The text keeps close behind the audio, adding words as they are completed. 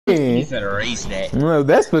You said erase that. No,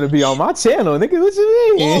 that's gonna be on my channel, nigga. What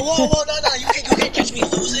you mean? Whoa, no. You can't catch me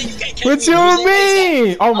losing. You can't catch What me you losing.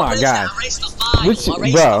 mean? Oh my god. Erase the file. What you,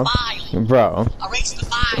 Erase bro, the file. bro, Erase the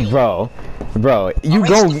file. bro. You Erase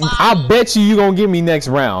gon' the file. I bet you gonna give me next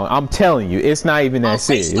round. I'm telling you, it's not even that Erase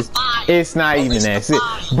the serious. file. It's not even Erase that the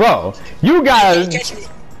serious, file. bro. You gotta. Catch me.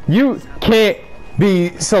 You can't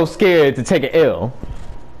be so scared to take an L.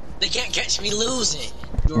 They can't catch me losing.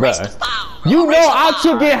 You erase the file. Bro. You know Erase the I file.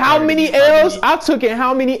 took it how many L's? I took it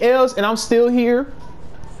how many L's and I'm still here?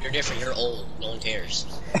 You're different. You're old. No one cares.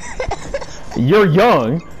 You're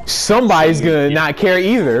young. Somebody's gonna not care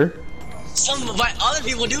either. But other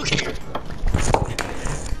people do care.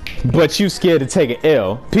 But you scared to take an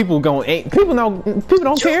L. People don't You're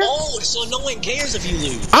care. old, so no one cares if you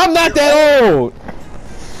lose. I'm not that old.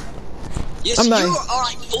 Yes, I'm not. you are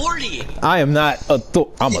like 40. I am not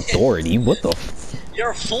I'm authority. What the?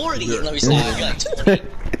 You're 40. Let me say it. You're like 20.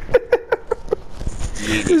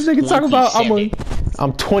 This nigga talking about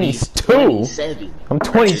I'm 22. I'm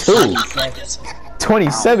 22.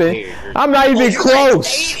 27. I'm not even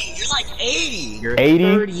close. You're like 80. You're 80?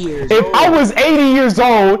 30 years If old. I was 80 years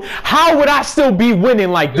old, how would I still be winning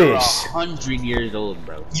like You're this? 100 years old,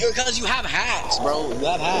 bro. Because you have hacks, bro. You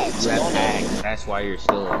have hacks. You have hacks. That's why you're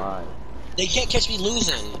still alive. They can't catch me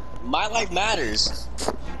losing. My life matters.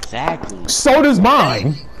 Exactly. So does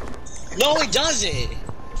mine. No, it doesn't.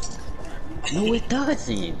 No, it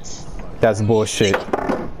doesn't. That's bullshit.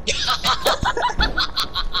 That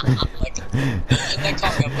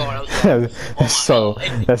caught me off guard.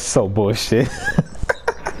 That's so bullshit.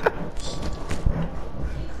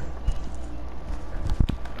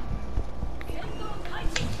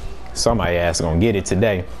 Somebody ass gonna get it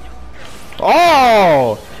today.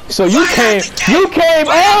 Oh, so you came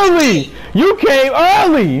early. You came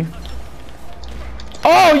early.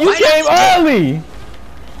 Oh, you came early.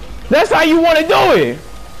 That's how you want to do it.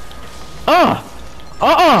 Right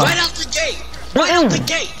out the gate. Right out the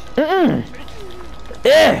gate.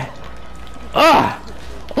 Yeah.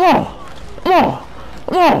 Come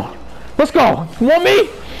on. Let's go. You want me?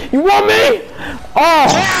 You want me? Oh.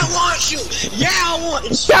 Yeah, I want you. Yeah, I want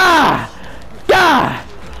you. Yeah.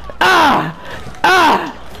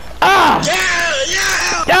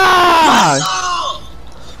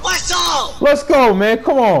 What's up? Let's go, man.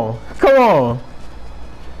 Come on.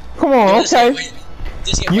 Okay.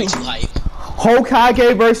 This game way too hype.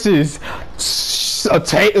 Hokage versus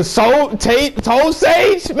Toad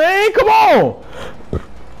Sage, man. Come on.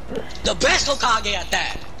 The best Hokage at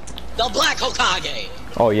that. The black Hokage.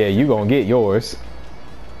 Oh yeah, you gonna get yours.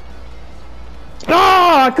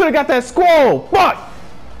 Ah, I could have got that squall. Fuck.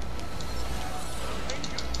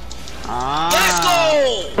 Let's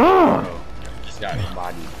go. Just got his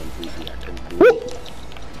body completely. I couldn't do Woo. it.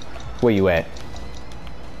 Where you at?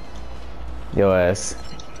 Your ass.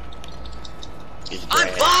 I'm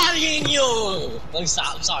bodying you. I'm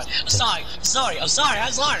sorry.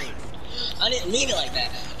 I didn't mean it like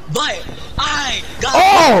that. But I got.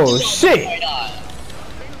 Oh shit!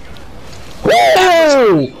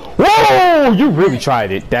 Whoa! You really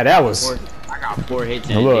tried it. That was. I got 4 hits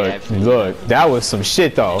in Look, that was some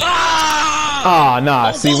shit though. Ah,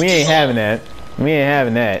 nah. See, we ain't having that. Nope. We ain't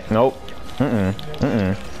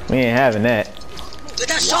having that.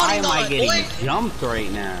 Why am I getting jumped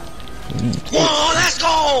right now? Whoa, let's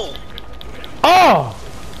go! Oh!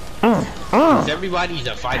 Since everybody's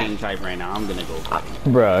a fighting type right now, I'm gonna go fighting.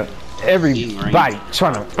 Bruh, everybody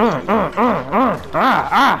trying to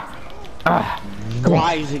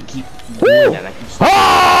Why does it keep doing that? I keep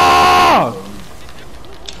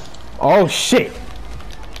Oh shit!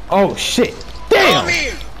 Damn! Come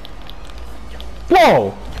here!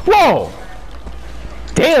 Whoa!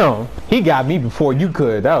 Damn! He got me before you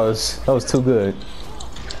could. That was too good.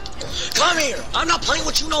 Come here! I'm not playing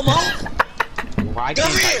with you no more! Why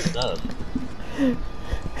Come can't I here! sub?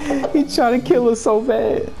 He trying to kill us so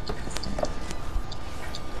bad.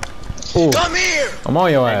 Ooh, Come here! I'm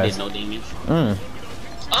on your I ass. did no damage. I'm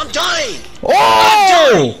dying!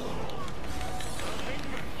 Oh!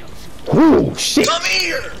 Ooh, shit. Come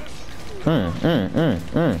here! I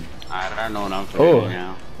don't know what I'm doing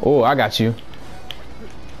now. Oh, I got you.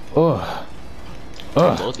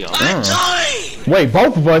 Both y'all. I'm dying! Wait,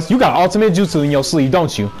 both of us, you got ultimate jutsu in your sleeve,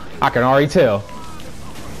 don't you? I can already tell.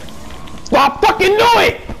 Well, I fucking knew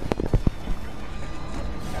it!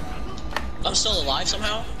 I'm still alive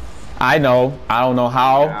somehow? I know. I don't know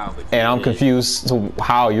how, and I'm confused to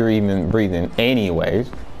how you're even breathing anyway.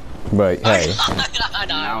 But hey.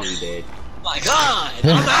 Now I'm dead. My God,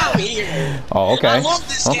 I'm out here. Oh, okay. I love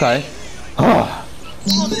this game. Okay. I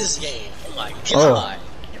love this game. Oh my God.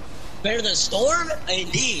 Better than Storm?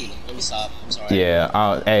 Indeed. Let me stop. I'm sorry.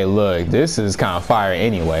 Yeah. Hey, look, this is kind of fire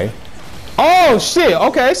anyway. Oh shit.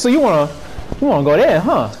 Okay, so you wanna go there,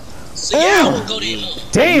 huh? So yeah, we'll go there.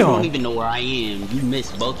 Damn. You don't even know where I am. You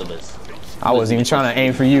missed both of us. I wasn't even trying to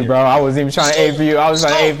aim for you, bro. I wasn't even trying to aim for you. I was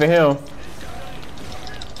trying to aim for him.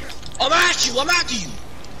 I'm at you. I'm after you.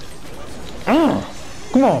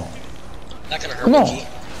 Come on. Not gonna hurt Come me, on. G.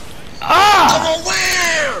 Ah! Come on,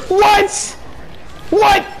 where? What?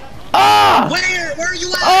 What? Ah! Where? Where are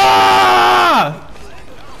you at? Ah!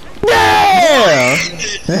 Yeah!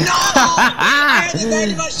 No! I had to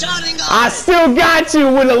bang my shotting gun. I still got you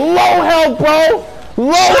with a low health, bro.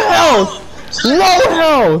 Low health. Low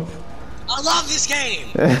health. I love this game.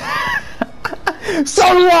 So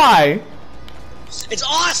do I. It's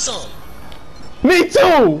awesome. Me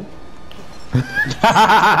too.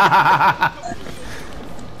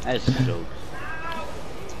 That's a joke.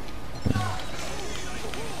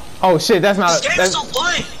 Oh shit, that's not. This game is so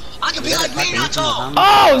fun. I can be like me, Nato.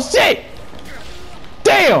 Oh shit!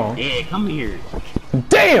 Damn! Yeah, come here.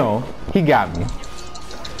 Damn! He got me.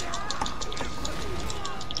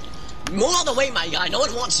 Move out the way, my guy. No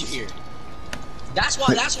one wants you here. That's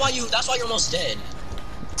why you're almost dead.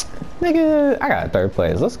 Nigga, I got third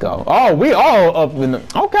place. Let's go. Oh, we all up in the.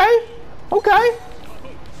 Okay. Okay.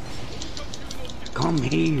 Come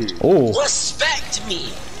here. Oh. Respect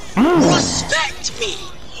me. Respect me.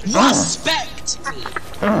 Respect me.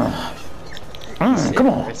 Come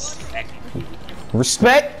on.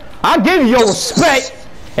 Respect? I'll give you your respect.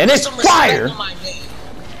 And it's Some respect fire. on my name.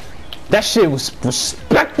 That shit was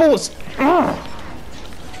respectful as. Come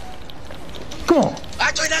on.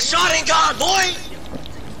 Actually, that shot ain't gone, boy.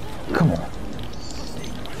 Come on.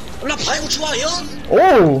 I'm not playing with you out here.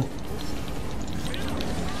 Oh.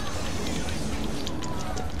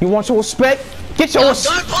 You want your respect? Get your I'm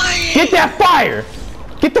respect. done playing. Get that fire.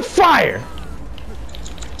 Get the fire.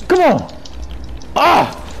 Come on.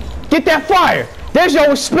 Ah. Get that fire. There's your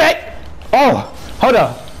respect. Oh. Hold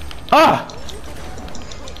up. Ah.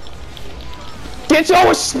 Get your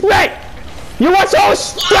respect. You want your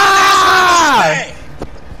respect? Ah!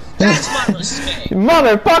 That's my respect.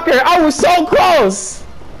 Motherfucker, I was so close.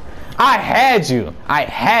 I had you. I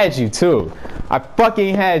had you too. I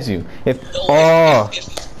fucking had you. If No, oh.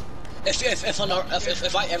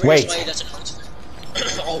 If I ever Wait. play, that's a consequence.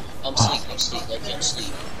 Oh, I'm asleep. Okay, I'm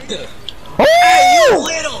asleep. Oh! Hey, you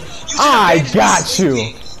little! You took I advantage of me got you.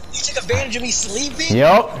 sleeping. You took advantage of me sleeping?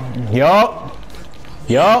 Yup.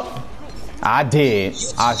 I did. You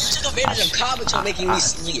took advantage of Kabuto making me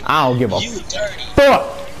sleep. I don't give a You dirty. fuck.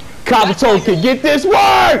 Kabuto can get this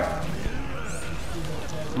work.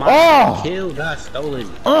 My kill got stolen.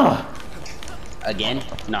 Again?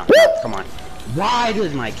 No, come on. Why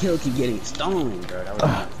does my kill keep getting stolen, bro? That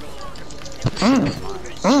was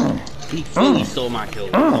He fully stole my kill.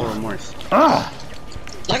 No remorse.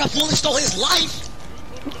 Like I fully stole his life.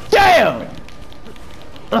 Damn.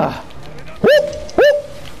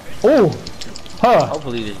 Ooh. Huh.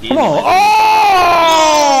 Hopefully this game. Come on.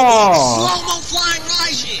 Oh! Slow-mo flying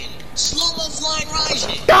Raijin. Slow-mo flying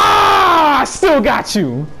Raijin. Ah! I still got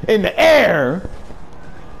you in the air.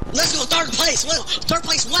 Let's go third place. What? Third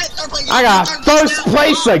place what? Third place. I got first now.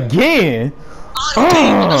 place again.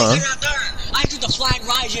 I do the flying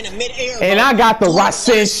Raijin in mid-air. And bro. I got the Fourth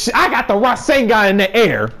place. Rasengan in the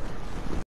air.